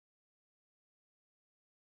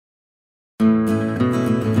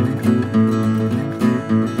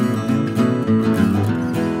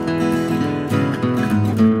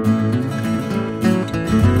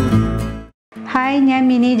Hi, ഞാൻ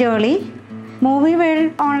mini Jolly. Movie world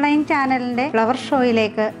online ചാനലിൻ്റെ flower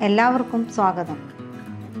ഷോയിലേക്ക് എല്ലാവർക്കും സ്വാഗതം.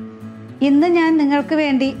 ഇന്ന് ഞാൻ നിങ്ങൾക്ക്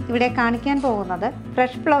വേണ്ടി ഇവിടെ കാണിക്കാൻ പോകുന്നത്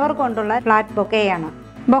ഫ്രഷ് ഫ്ലവർ കൊണ്ടുള്ള ഫ്ലാറ്റ് ബൊക്കെയാണ്.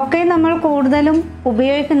 ബൊക്കെ നമ്മൾ കൂടുതലും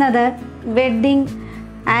ഉപയോഗിക്കുന്നത് വെഡ്ഡിങ്,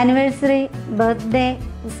 ആനിവേഴ്സറി, ബർത്ത്ഡേ,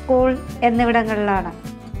 സ്കൂൾ എന്നിവിടങ്ങളിലാണ്.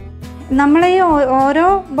 നമ്മൾ ഈ ഓരോ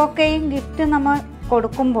ബൊക്കെയും ഗിഫ്റ്റ് നമ്മൾ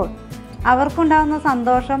കൊടുക്കുമ്പോൾ അവർക്കുണ്ടാകുന്ന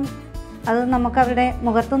സന്തോഷം അത് നമുക്ക് അവരുടെ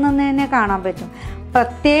മുഖത്തു നിന്ന് തന്നെ കാണാൻ പറ്റും.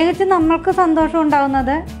 പ്രത്യേകിച്ച് നമ്മൾക്ക് സന്തോഷം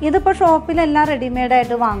ഉണ്ടാകുന്നത് ഇതിപ്പോൾ ഷോപ്പിലെല്ലാം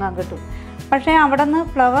റെഡിമെയ്ഡായിട്ട് വാങ്ങാൻ കിട്ടും. പക്ഷേ അവിടെ നിന്ന്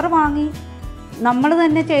ഫ്ലവർ വാങ്ങി നമ്മൾ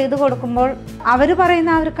തന്നെ ചെയ്ത് കൊടുക്കുമ്പോൾ അവർ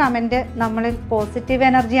പറയുന്ന ആ ഒരു കമൻറ്റ് നമ്മളിൽ പോസിറ്റീവ്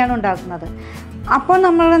എനർജിയാണ് ഉണ്ടാക്കുന്നത്. അപ്പോൾ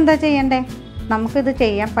നമ്മൾ എന്താ ചെയ്യണ്ടേ? നമുക്കിത്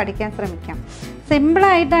ചെയ്യാൻ പഠിക്കാൻ ശ്രമിക്കാം.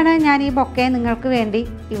 സിമ്പിളായിട്ടാണ് ഞാൻ ഈ ബൊക്കെ നിങ്ങൾക്ക് വേണ്ടി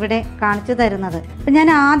ഇവിടെ കാണിച്ചു തരുന്നത്. അപ്പം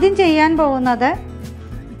ഞാൻ ആദ്യം ചെയ്യാൻ പോകുന്നത്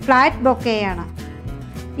ഫ്ലാറ്റ് ബൊക്കെയാണ്.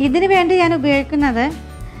 ഇതിനു വേണ്ടി ഞാൻ ഉപയോഗിക്കുന്നത്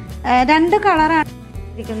 2 കളറാണ്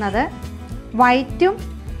ഇരിക്കുന്നത്, വൈറ്റും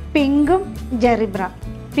പിങ്കും ജെറിബ്ര,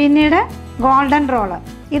 പിന്നീട് ഗോൾഡൻ റോള്.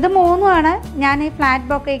 ഇത് 3ആണ് ഞാൻ ഈ ഫ്ലാറ്റ്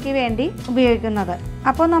ബൊക്കയ്ക്ക് വേണ്ടി ഉപയോഗിക്കുന്നത്.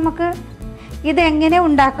 അപ്പോൾ നമുക്ക് ഇതെങ്ങനെ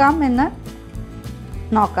ഉണ്ടാക്കാം എന്ന്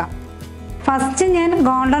നോക്കാം. ഫസ്റ്റ് ഞാൻ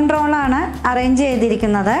ഗോൾഡൻ റോളാണ് അറേഞ്ച്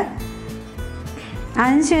ചെയ്തിരിക്കുന്നത്.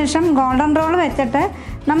 അതിനുശേഷം ഗോൾഡൻ റോൾ വെച്ചിട്ട്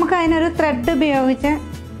നമുക്ക് അതിനൊരു ത്രെഡ് ഉപയോഗിച്ച്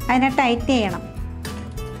അതിനെ ടൈറ്റ് ചെയ്യണം.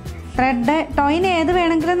 ത്രെഡ് ടോയിന് ഏത്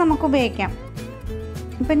വേണമെങ്കിലും നമുക്ക് ഉപയോഗിക്കാം.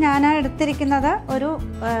 ഇപ്പം ഞാൻ എടുത്തിരിക്കുന്നത് ഒരു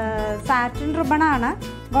സാറ്റിൻ റിബണാണ്,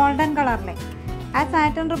 ഗോൾഡൻ കളറിലെ. ആ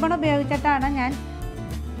സാറ്റിൻ റിബൺ ഉപയോഗിച്ചിട്ടാണ് ഞാൻ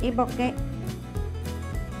ഈ ബൊക്കെ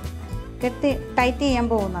ടൈറ്റ് ചെയ്യാൻ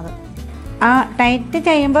പോകുന്നത്. ആ ടൈറ്റ്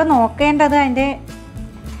ചെയ്യുമ്പോൾ നോക്കേണ്ടത് അതിൻ്റെ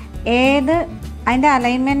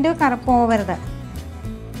അലൈൻമെൻറ്റ് പോവരുത്.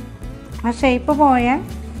 ആ ഷേപ്പ് പോയാൽ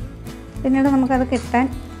പിന്നീട് നമുക്കത് കിട്ടാൻ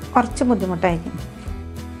കുറച്ച് ബുദ്ധിമുട്ടായിരിക്കും.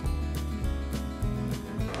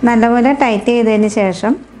 നല്ലപോലെ ടൈറ്റ് ചെയ്തതിന്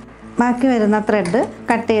ശേഷം ബാക്കി വരുന്ന ത്രെഡ്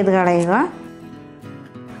കട്ട് ചെയ്ത് കളയുക.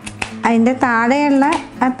 അതിൻ്റെ താഴെയുള്ള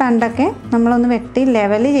ആ തണ്ടൊക്കെ നമ്മളൊന്ന് വെട്ടി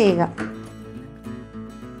ലെവൽ ചെയ്യുക.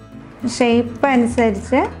 ഷേപ്പ്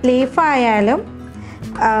അനുസരിച്ച് ലീഫായാലും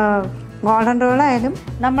ഗോൾഡൻ റോളായാലും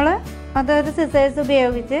നമ്മൾ അതൊരു സിസേഴ്സ്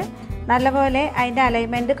ഉപയോഗിച്ച് നല്ലപോലെ അതിൻ്റെ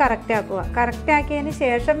അലൈൻമെൻറ്റ് കറക്റ്റ് ആക്കുക. കറക്റ്റ് ആക്കിയതിന്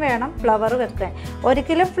ശേഷം വേണം ഫ്ലവർ വെക്കാൻ.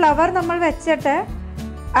 ഒരിക്കലും ഫ്ലവർ നമ്മൾ വെച്ചിട്ട്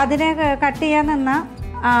അതിനെ കട്ട് ചെയ്യാൻ നിന്നാൽ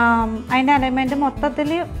അതിൻ്റെ അലൈൻമെൻറ്റ് മൊത്തത്തിൽ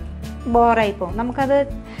ബോറായി പോകും. നമുക്കത്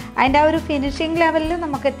അതിൻ്റെ ആ ഒരു ഫിനിഷിങ് ലെവലിൽ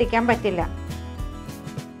നമുക്ക് എത്തിക്കാൻ പറ്റില്ല.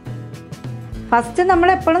 ഫസ്റ്റ് നമ്മൾ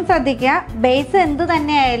എപ്പോഴും ശ്രദ്ധിക്കുക, ബേസ് എന്ത്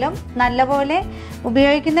തന്നെയായാലും നല്ലപോലെ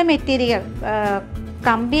ഉപയോഗിക്കുന്ന മെറ്റീരിയൽ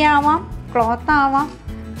കമ്പിയാവാം, ക്ലോത്ത് ആവാം,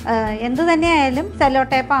 എന്ത് തന്നെയായാലും സെല്ലോ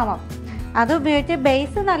ടേപ്പ് ആവാം, അത് ഉപയോഗിച്ച്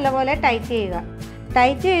ബേസ് നല്ലപോലെ ടൈറ്റ് ചെയ്യുക.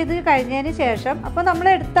 ടൈറ്റ് ചെയ്ത് കഴിഞ്ഞതിന് ശേഷം അപ്പോൾ നമ്മൾ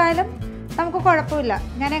എടുത്താലും നമുക്ക് കുഴപ്പമില്ല.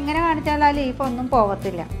 ഞാൻ എങ്ങനെ കാണിച്ചാലും ആ ലീഫ് ഒന്നും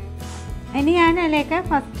പോകത്തില്ല. ഇനി ഞാൻ അതിലേക്ക്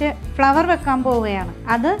ഫസ്റ്റ് ഫ്ലവർ വെക്കാൻ പോവുകയാണ്.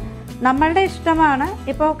 അത് നമ്മളുടെ ഇഷ്ടമാണ്.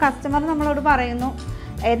 ഇപ്പോൾ കസ്റ്റമർ നമ്മളോട് പറയുന്നു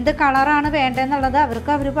എന്ത് കളറാണ് വേണ്ടതെന്നുള്ളത് അവർ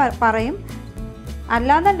പറയും.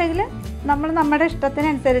 അല്ലാന്നുണ്ടെങ്കിൽ നമ്മൾ നമ്മുടെ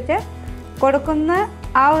ഇഷ്ടത്തിനനുസരിച്ച് കൊടുക്കുന്ന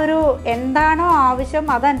ആ ഒരു എന്താണോ ആവശ്യം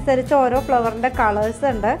അതനുസരിച്ച് ഓരോ ഫ്ലവറിൻ്റെ കളേഴ്സ്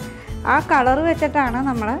ഉണ്ട്. ആ കളർ വെച്ചിട്ടാണ്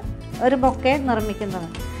നമ്മൾ ഒരു ബൊക്കെ നിർമ്മിക്കുന്നത്.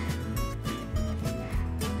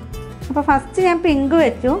 അപ്പോൾ ഫസ്റ്റ് ഞാൻ പിങ്ക്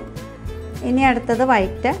വെച്ചു. ഇനി അടുത്തത്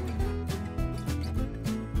വൈറ്റ്.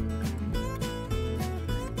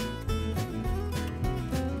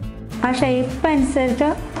 ആ ഷേപ്പ് അനുസരിച്ച്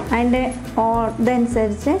അതിൻ്റെ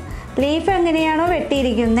ഇതനുസരിച്ച് ലീഫ് എങ്ങനെയാണോ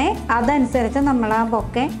വെട്ടിയിരിക്കുന്നത് അതനുസരിച്ച് നമ്മൾ ആ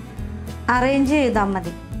ബൊക്കെ അറേഞ്ച് ചെയ്താൽ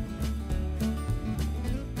മതി.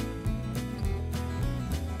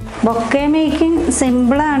 ബൊക്കെ മേക്കിംഗ്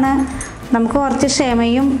സിമ്പിളാണ്. നമുക്ക് കുറച്ച്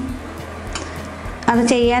ക്ഷമയും അത്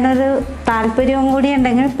ചെയ്യാനൊരു താല്പര്യവും കൂടി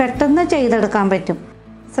ഉണ്ടെങ്കിൽ പെട്ടെന്ന് ചെയ്തെടുക്കാൻ പറ്റും.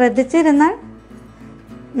 ശ്രദ്ധിച്ചിരുന്നാൽ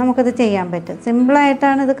നമുക്കത് ചെയ്യാൻ പറ്റും.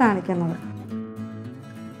 സിമ്പിളായിട്ടാണ് ഇത് കാണിക്കുന്നത്.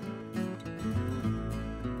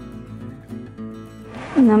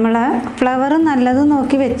 നമ്മൾ ഫ്ലവർ നല്ലത്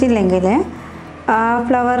നോക്കി വെച്ചില്ലെങ്കിൽ ആ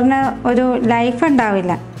ഫ്ലവറിന് ഒരു ലൈഫ്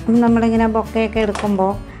ഉണ്ടാവില്ല. നമ്മളിങ്ങനെ ബൊക്കെയൊക്കെ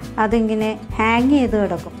എടുക്കുമ്പോൾ അതിങ്ങനെ ഹാങ് ചെയ്ത്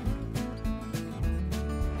കിടക്കും.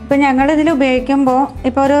 ഇപ്പോൾ ഞങ്ങളിതിൽ ഉപയോഗിക്കുമ്പോൾ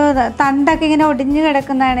ഇപ്പോൾ ഒരു തണ്ടൊക്കെ ഇങ്ങനെ ഒടിഞ്ഞ്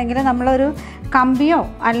കിടക്കുന്നതാണെങ്കിൽ നമ്മളൊരു കമ്പിയോ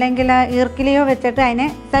അല്ലെങ്കിൽ ഈർക്കിലിയോ വെച്ചിട്ട് അതിനെ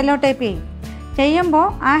സെല്ലോ ടേപ്പ് ചെയ്യുമ്പോൾ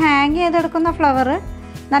ആ ഹാങ് ചെയ്തെടുക്കുന്ന ഫ്ലവർ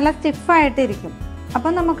നല്ല സ്റ്റിഫായിട്ടിരിക്കും.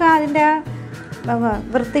 അപ്പം നമുക്ക് അതിൻ്റെ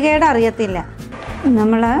വൃത്തികേട് അറിയത്തില്ല.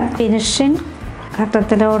 നമ്മൾ ഫിനിഷിങ്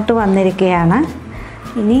ഘട്ടത്തിലോട്ട് വന്നിരിക്കുകയാണ്.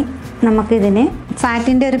 ഇനി നമുക്കിതിന്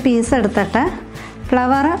സാറ്റിൻ്റെ ഒരു പീസ് എടുത്തിട്ട്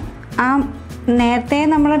ഫ്ലവർ ആ നേരത്തെ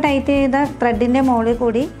നമ്മൾ ടൈറ്റ് ചെയ്ത ത്രെഡിൻ്റെ മുകളിൽ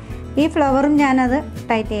കൂടി ഈ ഫ്ലവറും ഞാനത്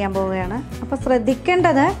ടൈറ്റ് ചെയ്യാൻ പോവുകയാണ്. അപ്പോൾ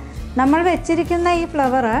ശ്രദ്ധിക്കേണ്ടത് നമ്മൾ വെച്ചിരിക്കുന്ന ഈ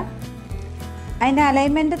ഫ്ലവർ അതിൻ്റെ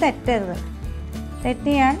അലൈൻമെൻറ്റ് തെറ്റരുത്.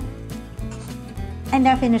 തെറ്റിയാൽ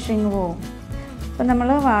അതിൻ്റെ ആ ഫിനിഷിങ് പോവും. അപ്പോൾ നമ്മൾ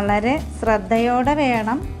വളരെ ശ്രദ്ധയോടെ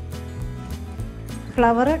വേണം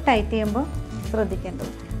ഫ്ലവർ ടൈറ്റ് ചെയ്യുമ്പോൾ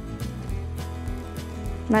ശ്രദ്ധിക്കേണ്ടത്.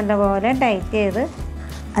 നല്ലപോലെ ടൈറ്റ് ചെയ്ത്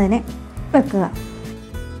അതിനെ വെക്കുക.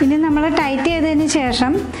 ഇനി നമ്മൾ ടൈറ്റ് ചെയ്തതിന്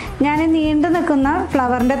ശേഷം ഞാൻ നീണ്ടു നിൽക്കുന്ന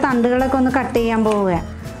ഫ്ലവറിൻ്റെ തണ്ടുകളൊക്കെ ഒന്ന് കട്ട് ചെയ്യാൻ പോവുകയാണ്.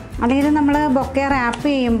 അല്ലെങ്കിൽ നമ്മൾ ബൊക്കെ റാപ്പ്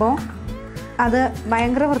ചെയ്യുമ്പോൾ അത്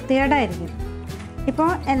ഭയങ്കര വൃത്തികേടായിരിക്കും. ഇപ്പോൾ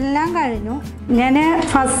എല്ലാം കഴിഞ്ഞു. ഞാൻ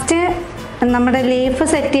ഫസ്റ്റ് നമ്മുടെ ലീഫ്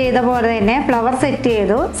സെറ്റ് ചെയ്ത പോലെ തന്നെ ഫ്ലവർ സെറ്റ്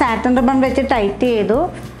ചെയ്തു, സാറ്റിൻ റിബൺ വെച്ച് ടൈറ്റ് ചെയ്തു.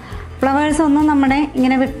 ഫ്ലവേഴ്സ് ഒന്നും നമ്മുടെ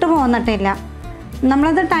ഇങ്ങനെ വിട്ടു പോന്നിട്ടില്ല.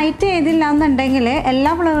 നമ്മളത് ടൈറ്റ് ചെയ്തില്ല എന്നുണ്ടെങ്കിൽ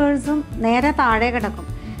എല്ലാ ഫ്ലവേഴ്സും നേരെ താഴെ കിടക്കും.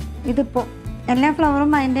 ഇതിപ്പോൾ എല്ലാ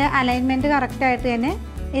ഫ്ലവറും അതിൻ്റെ അലൈൻമെൻറ്റ് കറക്റ്റായിട്ട് തന്നെ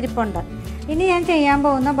ഇരിപ്പുണ്ട്. ഇനി ഞാൻ ചെയ്യാൻ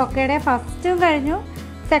പോകുന്ന ബൊക്കയുടെ ഫസ്റ്റും കഴിഞ്ഞു,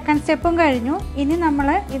 സെക്കൻഡ് സ്റ്റെപ്പും കഴിഞ്ഞു. ഇനി നമ്മൾ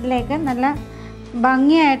ഇതിലേക്ക് നല്ല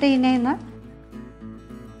ഭംഗിയായിട്ട് ഇതിനെ ഒന്ന്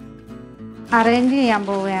അറേഞ്ച് ചെയ്യാൻ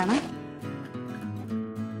പോവുകയാണ്.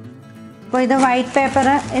 അപ്പോൾ ഇത് വൈറ്റ് പേപ്പർ,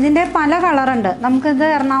 ഇതിൻ്റെ പല കളറുണ്ട്. നമുക്കിത്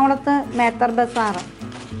എറണാകുളത്ത് മേത്തർ ബസാറ്,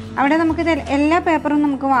 അവിടെ നമുക്കിത് എല്ലാ പേപ്പറും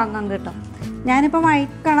നമുക്ക് വാങ്ങാൻ കിട്ടും. ഞാനിപ്പോൾ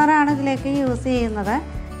വൈറ്റ് കളറാണ് ഇതിലേക്ക് യൂസ് ചെയ്യുന്നത്.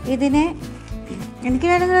 ഇതിനെ എനിക്ക്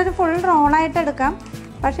വേണമെങ്കിൽ ഒരു ഫുൾ റോളായിട്ട് എടുക്കാം,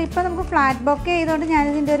 പക്ഷേ ഇപ്പോൾ നമുക്ക് ഫ്ലാറ്റ് ബൊക്കെ ചെയ്തുകൊണ്ട്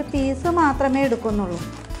ഞാനിതിൻ്റെ ഒരു പീസ് മാത്രമേ എടുക്കുന്നുള്ളൂ.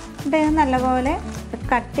 അപ്പോൾ ഇത് നല്ലപോലെ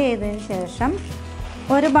കട്ട് ചെയ്തതിന് ശേഷം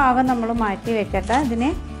ഒരു ഭാഗം നമ്മൾ മാറ്റി വെച്ചിട്ട് ഇതിനെ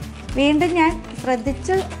വീണ്ടും ഞാൻ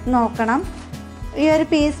ശ്രദ്ധിച്ച് നോക്കണം. ഈ ഒരു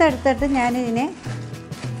പീസ് എടുത്തിട്ട് ഞാനിതിനെ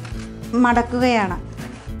മടക്കുകയാണ്.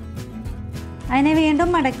 അതിനെ വീണ്ടും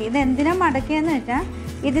മടക്കി. ഇത് എന്തിനാണ് മടക്കിയെന്ന് വെച്ചാൽ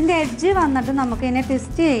ഇതിൻ്റെ എഡ്ജ് വന്നിട്ട് നമുക്കിതിനെ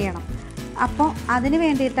ട്വിസ്റ്റ് ചെയ്യണം. അപ്പോൾ അതിന്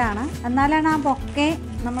വേണ്ടിയിട്ടാണ്. എന്നാലാണ് ആ ബൊക്കെ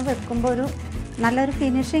നമ്മൾ വെക്കുമ്പോൾ ഒരു നല്ലൊരു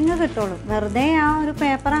ഫിനിഷിങ് കിട്ടുള്ളൂ. വെറുതെ ആ ഒരു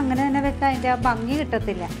പേപ്പർ അങ്ങനെ തന്നെ വെച്ചാൽ അതിൻ്റെ ആ ഭംഗി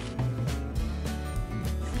കിട്ടത്തില്ല.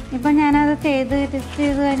 ഇപ്പം ഞാനത് ട്വിസ്റ്റ്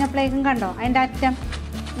ചെയ്ത് കഴിഞ്ഞപ്പോഴേക്കും കണ്ടോ അതിൻ്റെ അറ്റം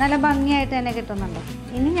നല്ല ഭംഗിയായിട്ട് തന്നെ കിട്ടുന്നുണ്ട്.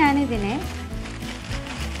 ഇനി ഞാനിതിനെ,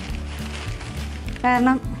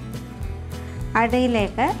 കാരണം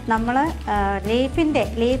അടിയിലേക്ക് നമ്മൾ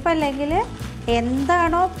ലീഫ് അല്ലെങ്കിൽ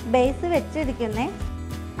എന്താണോ ബേസ് വെച്ചിരിക്കുന്നത്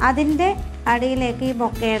അതിൻ്റെ അടിയിലേക്ക് ഈ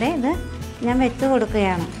ബൊക്കയുടെ ഇത് ഞാൻ വെച്ച്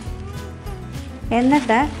കൊടുക്കുകയാണ്.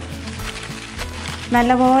 എന്നിട്ട്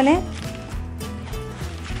നല്ലപോലെ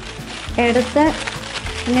എടുത്ത്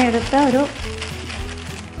ഒരു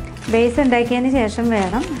ബേസ് ഉണ്ടാക്കിയതിന് ശേഷം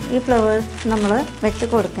വേണം ഈ ഫ്ലവേഴ്സ് നമ്മൾ വെച്ച്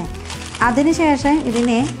കൊടുക്കാൻ. അതിന് ശേഷം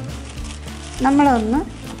ഇതിനെ നമ്മളൊന്ന്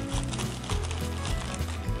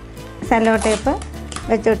സെല്ലോ ടേപ്പ്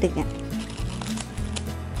വെച്ചൊട്ടിക്കാം.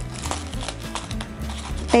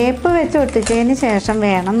 ടേപ്പ് വെച്ച് ഒട്ടിച്ചതിന് ശേഷം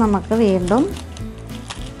വേണം നമുക്ക് വീണ്ടും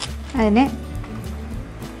അതിനെ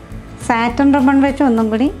സാറ്റിൻ റിബൺ വെച്ച് ഒന്നും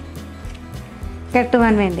കൂടി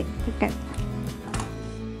കെട്ടുവാൻ വേണ്ടി.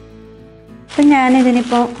 അപ്പം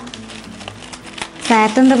ഞാനിതിനിപ്പോൾ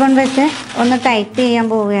സാറ്റിൻ റിബൺ വെച്ച് ഒന്ന് ടൈറ്റ് ചെയ്യാൻ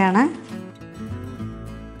പോവുകയാണ്.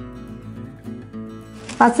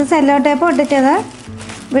 ഫസ്റ്റ് സെല്ലോ ടേപ്പ് ഒട്ടിച്ചത്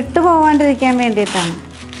വിട്ടു പോകാണ്ടിരിക്കാൻ വേണ്ടിയിട്ടാണ്.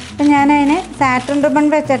 അപ്പം ഞാനതിനെ സാറ്റിൻ റിബൺ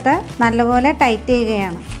വെച്ചിട്ട് നല്ലപോലെ ടൈറ്റ്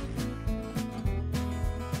ചെയ്യുകയാണ്.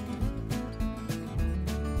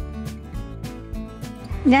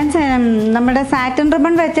 ഞാൻ നമ്മുടെ സാറ്റിൻ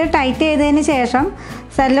റിബൺ വെച്ച് ടൈറ്റ് ചെയ്തതിന് ശേഷം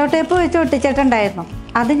സെല്ലോ ടേപ്പ് വെച്ച് ഒട്ടിച്ചിട്ടുണ്ടായിരുന്നു.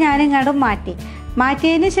 അത് ഞാനിങ്ങോട്ട്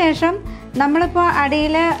മാറ്റിയതിന് ശേഷം നമ്മളിപ്പോൾ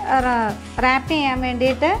അടിയിൽ റാപ്പ് ചെയ്യാൻ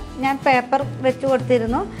വേണ്ടിയിട്ട് ഞാൻ പേപ്പർ വെച്ച്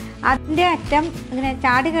കൊടുത്തിരുന്നു. അതിൻ്റെ അറ്റം ഇങ്ങനെ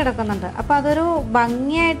ചാടി കിടക്കുന്നുണ്ട്. അപ്പോൾ അതൊരു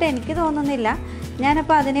ഭംഗിയായിട്ട് എനിക്ക് തോന്നുന്നില്ല.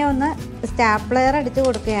 ഞാനിപ്പോൾ അതിനെ ഒന്ന് സ്റ്റാപ്ലെയർ അടിച്ച്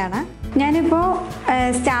കൊടുക്കുകയാണ്. ഞാനിപ്പോൾ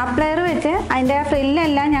സ്റ്റാപ്ലെയർ വെച്ച് അതിൻ്റെ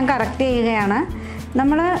ഫ്രില്ലെല്ലാം ഞാൻ കറക്റ്റ് ചെയ്യുകയാണ്.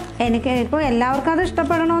 എനിക്ക് ഇപ്പോൾ എല്ലാവർക്കും അത്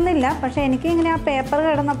ഇഷ്ടപ്പെടണമെന്നില്ല, പക്ഷേ എനിക്കിങ്ങനെ ആ പേപ്പർ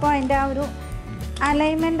കിടന്നപ്പോൾ അതിൻ്റെ ആ ഒരു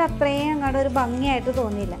അലൈൻമെൻറ്റ് അത്രയും അങ്ങോട്ട് ഒരു ഭംഗിയായിട്ട്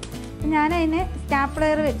തോന്നിയില്ല. ഞാനതിന്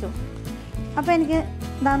സ്റ്റാപ്ലെയർ വെച്ചു. അപ്പോൾ എനിക്ക്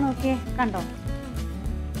ഇതാ നോക്കിയേ, കണ്ടോ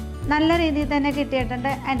നല്ല രീതിയിൽ തന്നെ കിട്ടിയിട്ടുണ്ട്.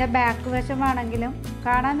 അതിൻ്റെ ബാക്ക് വശമാണെങ്കിലും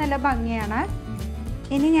കാണാൻ നല്ല ഭംഗിയാണ്.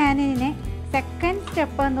 ഇനി ഞാനിതിനെ സെക്കൻഡ്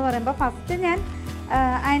സ്റ്റെപ്പ് എന്ന് പറയുമ്പോൾ ഫസ്റ്റ് ഞാൻ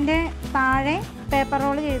അതിൻ്റെ താഴെ പേപ്പർ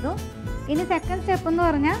റോൾ ചെയ്തു. ഇനി സെക്കൻഡ് സ്റ്റെപ്പ് എന്ന്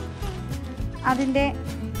പറഞ്ഞാൽ അതിൻ്റെ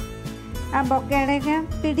ആ ബൊക്കയുടെയൊക്കെ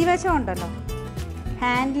പിടിവശം ഉണ്ടല്ലോ,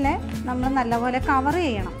 ഹാൻഡിൽ നമ്മൾ നല്ലപോലെ കവർ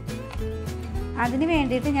ചെയ്യണം. അതിന്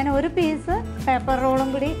വേണ്ടിയിട്ട് ഞാൻ ഒരു പീസ് പേപ്പർ റോളും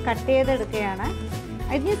കൂടി കട്ട് ചെയ്തെടുക്കുകയാണ്.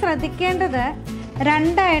 ഇനി ശ്രദ്ധിക്കേണ്ടത്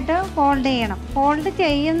രണ്ടായിട്ട് ഫോൾഡ് ചെയ്യണം. ഫോൾഡ്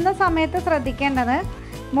ചെയ്യുന്ന സമയത്ത് ശ്രദ്ധിക്കേണ്ടത്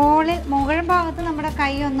മുകൾ ഭാഗത്ത് നമ്മുടെ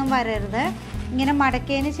കൈയൊന്നും വരരുത്. ഇങ്ങനെ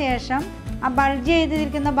മടക്കിയതിന് ശേഷം ആ ബൾജ്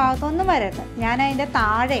ചെയ്തിരിക്കുന്ന ഭാഗത്തൊന്നും വരരുത്. ഞാൻ അതിൻ്റെ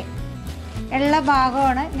താഴെ ഉള്ള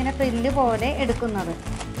ഭാഗമാണ് ഇങ്ങനെ ഫ്രില്ല് പോലെ എടുക്കുന്നത്.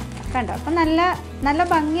 കണ്ടോ? അപ്പം നല്ല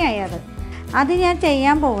ഭംഗിയായി അത് ഞാൻ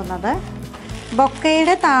ചെയ്യാൻ പോകുന്നത്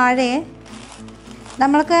ബൊക്കയുടെ താഴെ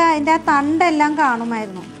നമ്മൾക്ക് അതിൻ്റെ ആ തണ്ടെല്ലാം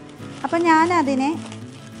കാണുമായിരുന്നു. അപ്പം ഞാനതിനെ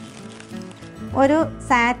ഒരു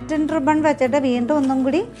സാറ്റിൻ റിബൺ വെച്ചിട്ട് വീണ്ടും ഒന്നും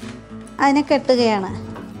കൂടി അതിനെ കെട്ടുകയാണ്.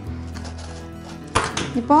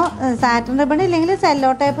 ഇപ്പോൾ സാറ്റിൻ റിബൺ ഇല്ലെങ്കിൽ സെല്ലോ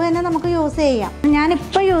ടേപ്പ് തന്നെ നമുക്ക് യൂസ് ചെയ്യാം.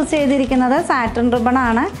 ഞാനിപ്പോൾ യൂസ് ചെയ്തിരിക്കുന്നത് സാറ്റിൻ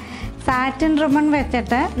റിബണാണ്. സാറ്റിൻ റിബൺ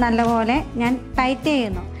വെച്ചിട്ട് നല്ലപോലെ ഞാൻ ടൈറ്റ്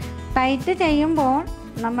ചെയ്യുന്നു. ടൈറ്റ് ചെയ്യുമ്പോൾ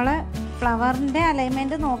നമ്മൾ ഫ്ലവറിൻ്റെ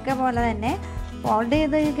അലൈൻമെൻറ്റ് നോക്കിയ പോലെ തന്നെ ഫോൾഡ്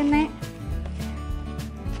ചെയ്തിരിക്കുന്ന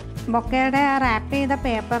ബൊക്കയുടെ ആ റാപ്പ് ചെയ്ത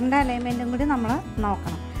പേപ്പറിൻ്റെ അലൈൻമെൻറ്റും കൂടി നമ്മൾ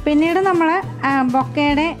നോക്കണം. പിന്നീട് നമ്മൾ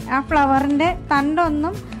ബൊക്കയുടെ ആ ഫ്ലവറിൻ്റെ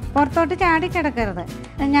തണ്ടൊന്നും പുറത്തോട്ട് ചാടിക്കിടക്കരുത്.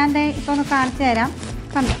 ഞാൻ ഇപ്പോൾ ഒന്ന് കാണിച്ചു തരാം.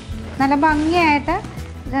 കണ്ടോ, നല്ല ഭംഗിയായിട്ട്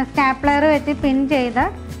സ്റ്റാപ്ലർ വെച്ച് പിൻ ചെയ്ത്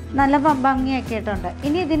നല്ല ഭംഗിയാക്കിയിട്ടുണ്ട്.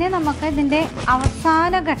 ഇനി ഇതിനെ നമുക്ക് ഇതിൻ്റെ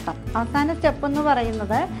അവസാന ഘട്ടം, അവസാന സ്റ്റെപ്പ് എന്ന്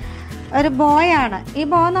പറയുന്നത് ഒരു ബോയാണ്. ഈ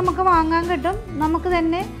ബോ നമുക്ക് വാങ്ങാൻ കിട്ടും. നമുക്ക്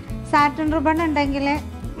തന്നെ സാറ്റിൻ റിബൺ ഉണ്ടെങ്കിൽ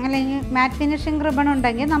അല്ലെങ്കിൽ മാറ്റ് ഫിനിഷിങ് റിബൺ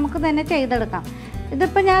ഉണ്ടെങ്കിൽ നമുക്ക് തന്നെ ചെയ്തെടുക്കാം.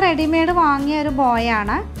 ഇതിപ്പോൾ ഞാൻ റെഡിമെയ്ഡ് വാങ്ങിയ ഒരു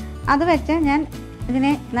ബോയാണ്. അത് വെച്ച് ഞാൻ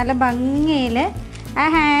ഇതിനെ നല്ല ഭംഗിയിൽ ആ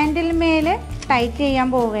ഹാൻഡിൽ മേൽ ടൈറ്റ് ചെയ്യാൻ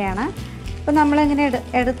പോവുകയാണ്. അപ്പോൾ നമ്മളിങ്ങനെ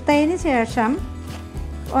എടുത്തതിന് ശേഷം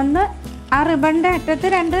ഒന്ന് ആ റിബണിൻ്റെ അറ്റത്ത്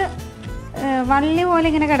 2 വള്ളി പോലെ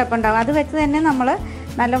ഇങ്ങനെ കിടപ്പുണ്ടാവും. അത് വെച്ച് തന്നെ നമ്മൾ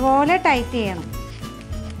നല്ലപോലെ ടൈറ്റ് ചെയ്യണം.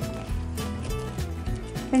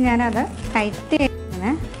 അപ്പം ഞാനത് ടൈറ്റ്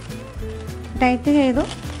ചെയ്തു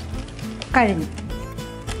കഴിഞ്ഞു.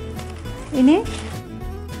 ഇനി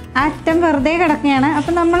അറ്റം വെറുതെ കിടക്കുകയാണ്.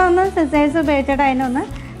 അപ്പം നമ്മളൊന്ന് സിസേഴ്സ് ഉപയോഗിച്ചിട്ട് അതിനൊന്ന്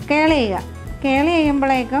കേളി ചെയ്യുക. കേളി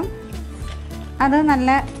ചെയ്യുമ്പോഴേക്കും അത് നല്ല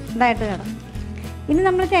ഇതായിട്ട് കിടക്കും. ഇനി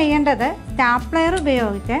നമ്മൾ ചെയ്യേണ്ടത് സ്റ്റാപ്ലർ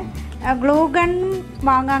ഉപയോഗിച്ച് ഗ്ലൂ ഗൺ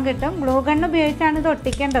വാങ്ങാൻ കിട്ടും. ഗ്ലൂ ഗൺ ഉപയോഗിച്ചാണ് ഇത്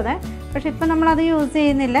ഒട്ടിക്കേണ്ടത്. പക്ഷെ ഇപ്പം നമ്മളത് യൂസ്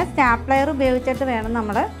ചെയ്യുന്നില്ല. സ്റ്റാപ്ലർ ഉപയോഗിച്ചിട്ട് വേണം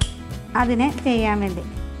നമ്മൾ അതിനെ ചെയ്യാൻ വേണ്ടി.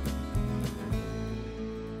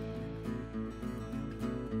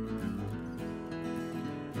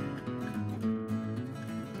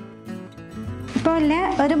 ഇപ്പോൾ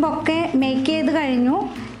ഒരു ബൊക്കെ മേക്ക് ചെയ്ത് കഴിഞ്ഞു.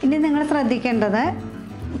 ഇനി നിങ്ങൾ ശ്രദ്ധിക്കേണ്ടത്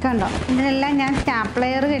കണ്ടോ, ഇതിനെല്ലാം ഞാൻ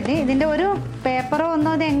സ്റ്റാപ്ലർ കെട്ടി. ഇതിൻ്റെ ഒരു പേപ്പറോ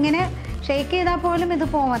ഒന്നും ഇത് എങ്ങനെ ഷേക്ക് ചെയ്താൽ പോലും ഇത്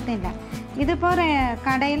പോകത്തില്ല. ഇതിപ്പോൾ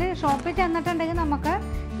കടയിൽ ഷോപ്പിൽ ചെന്നിട്ടുണ്ടെങ്കിൽ നമുക്ക്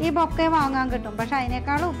ഈ ബൊക്കെ വാങ്ങാൻ കിട്ടും. പക്ഷെ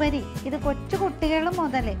അതിനേക്കാളും ഉപരി ഇത് കൊച്ചു കുട്ടികൾ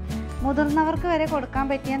മുതൽ മുതിർന്നവർക്ക് വരെ കൊടുക്കാൻ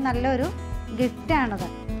പറ്റിയ നല്ലൊരു ഗിഫ്റ്റാണിത്.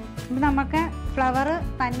 ഇപ്പം നമുക്ക് ഫ്ലവർ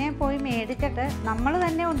തന്നെ പോയി മേടിച്ചിട്ട് നമ്മൾ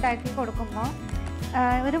തന്നെ ഉണ്ടാക്കി കൊടുക്കുമ്പോൾ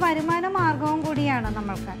ഒരു വരുമാന മാർഗവും കൂടിയാണ്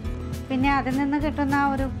നമ്മൾക്ക്. പിന്നെ അതിൽ നിന്ന് കിട്ടുന്ന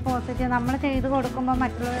ഒരു പോസിറ്റീവ് നമ്മൾ ചെയ്ത് കൊടുക്കുമ്പോൾ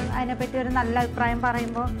മറ്റുള്ളവർ അതിനെപ്പറ്റി ഒരു നല്ല അഭിപ്രായം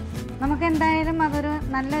പറയുമ്പോൾ നമുക്ക് എന്തായാലും അതൊരു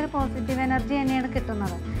നല്ലൊരു പോസിറ്റീവ് എനർജി തന്നെയാണ്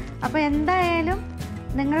കിട്ടുന്നത്. അപ്പോൾ എന്തായാലും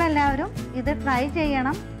നിങ്ങളെല്ലാവരും ഇത് ട്രൈ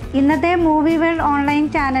ചെയ്യണം. ഇന്നത്തെ മൂവി വേൾഡ് ഓൺലൈൻ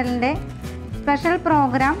ചാനലിൻ്റെ സ്പെഷ്യൽ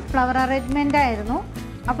പ്രോഗ്രാം ഫ്ലവർ അറേഞ്ച്മെൻ്റ് ആയിരുന്നു.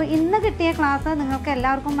 അപ്പോൾ ഇന്ന് കിട്ടിയ ക്ലാസ് നിങ്ങൾക്ക്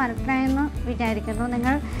എല്ലാവർക്കും മനസ്സിലായെന്ന് വിചാരിക്കുന്നു.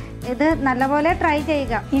 നിങ്ങൾ ഇത് നല്ലപോലെ ട്രൈ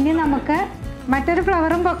ചെയ്യുക. ഇനി നമുക്ക് മറ്റൊരു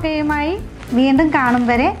ഫ്ലവറും ബൊക്കയുമായി വീണ്ടും കാണും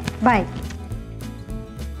വരെ ബൈ.